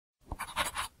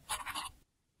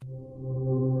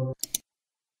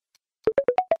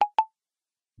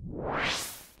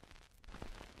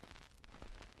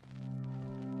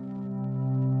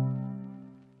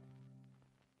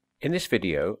In this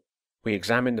video, we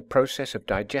examine the process of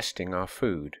digesting our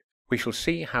food. We shall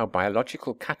see how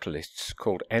biological catalysts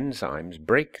called enzymes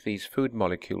break these food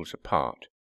molecules apart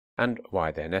and why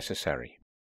they're necessary.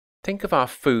 Think of our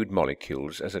food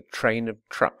molecules as a train of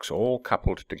trucks all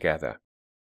coupled together.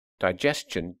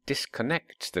 Digestion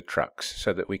disconnects the trucks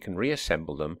so that we can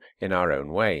reassemble them in our own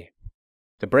way.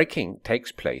 The breaking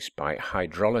takes place by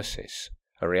hydrolysis,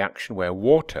 a reaction where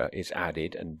water is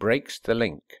added and breaks the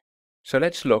link. So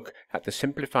let's look at the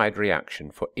simplified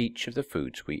reaction for each of the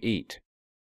foods we eat.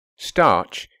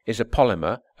 Starch is a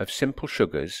polymer of simple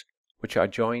sugars which are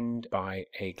joined by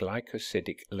a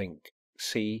glycosidic link,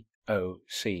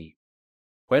 COC.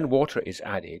 When water is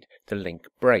added, the link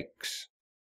breaks.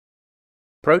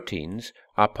 Proteins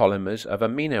are polymers of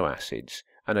amino acids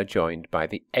and are joined by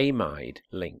the amide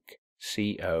link,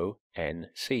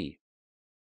 CONC.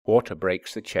 Water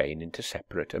breaks the chain into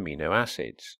separate amino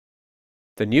acids.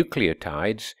 The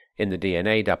nucleotides in the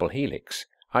DNA double helix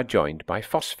are joined by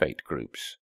phosphate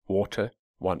groups. Water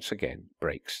once again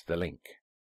breaks the link.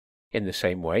 In the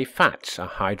same way, fats are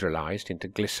hydrolyzed into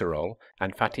glycerol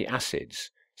and fatty acids,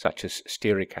 such as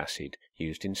stearic acid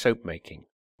used in soap making.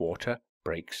 Water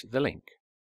breaks the link.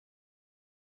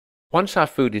 Once our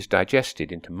food is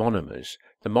digested into monomers,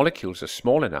 the molecules are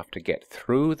small enough to get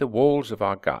through the walls of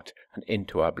our gut and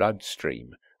into our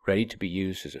bloodstream, ready to be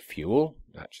used as a fuel,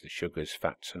 that's the sugars,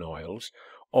 fats and oils,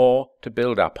 or to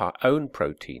build up our own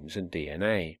proteins and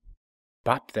DNA.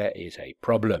 But there is a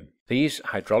problem. These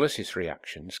hydrolysis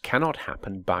reactions cannot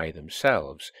happen by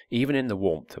themselves, even in the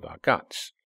warmth of our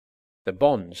guts. The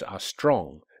bonds are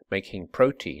strong, making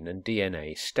protein and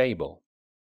DNA stable.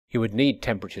 You would need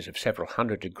temperatures of several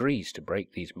hundred degrees to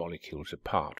break these molecules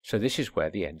apart, so this is where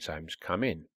the enzymes come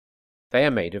in. They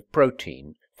are made of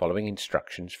protein, following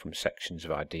instructions from sections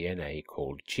of our DNA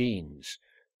called genes,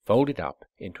 folded up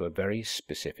into a very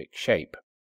specific shape.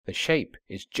 The shape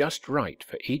is just right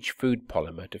for each food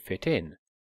polymer to fit in,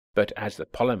 but as the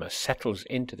polymer settles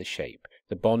into the shape,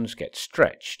 the bonds get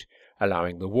stretched,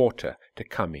 allowing the water to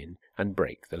come in and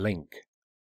break the link.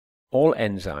 All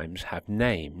enzymes have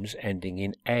names ending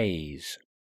in A's.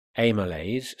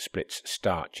 Amylase splits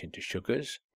starch into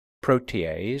sugars.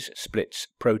 Protease splits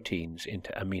proteins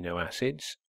into amino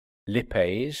acids.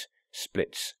 Lipase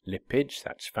splits lipids,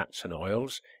 that's fats and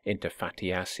oils, into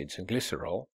fatty acids and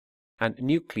glycerol. And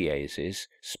nucleases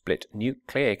split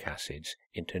nucleic acids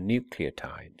into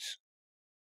nucleotides.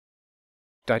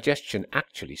 Digestion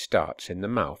actually starts in the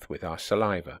mouth with our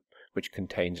saliva, which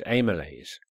contains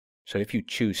amylase. So if you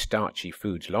chew starchy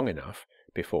foods long enough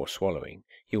before swallowing,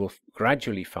 you will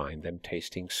gradually find them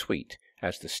tasting sweet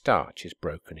as the starch is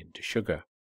broken into sugar.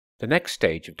 The next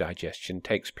stage of digestion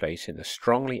takes place in the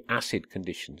strongly acid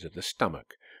conditions of the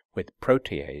stomach, with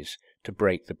protease to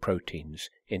break the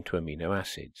proteins into amino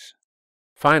acids.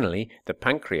 Finally, the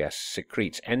pancreas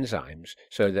secretes enzymes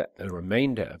so that the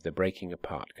remainder of the breaking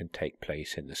apart can take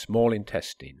place in the small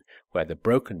intestine, where the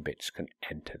broken bits can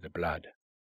enter the blood.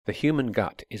 The human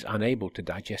gut is unable to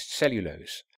digest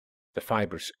cellulose, the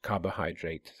fibrous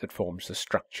carbohydrate that forms the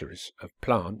structures of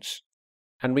plants,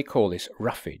 and we call this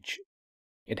roughage.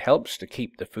 It helps to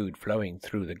keep the food flowing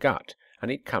through the gut,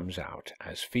 and it comes out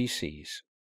as feces.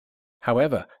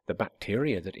 However, the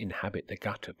bacteria that inhabit the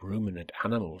gut of ruminant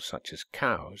animals such as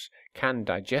cows can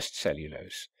digest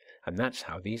cellulose, and that's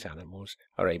how these animals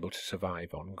are able to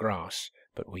survive on grass,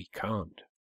 but we can't.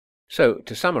 So,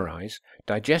 to summarize,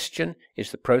 digestion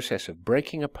is the process of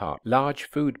breaking apart large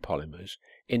food polymers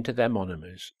into their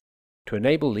monomers. To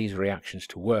enable these reactions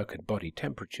to work at body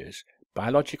temperatures,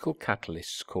 biological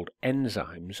catalysts called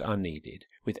enzymes are needed,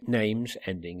 with names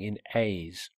ending in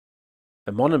A's.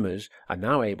 The monomers are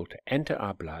now able to enter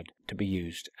our blood to be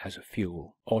used as a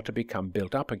fuel, or to become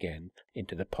built up again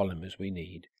into the polymers we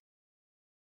need.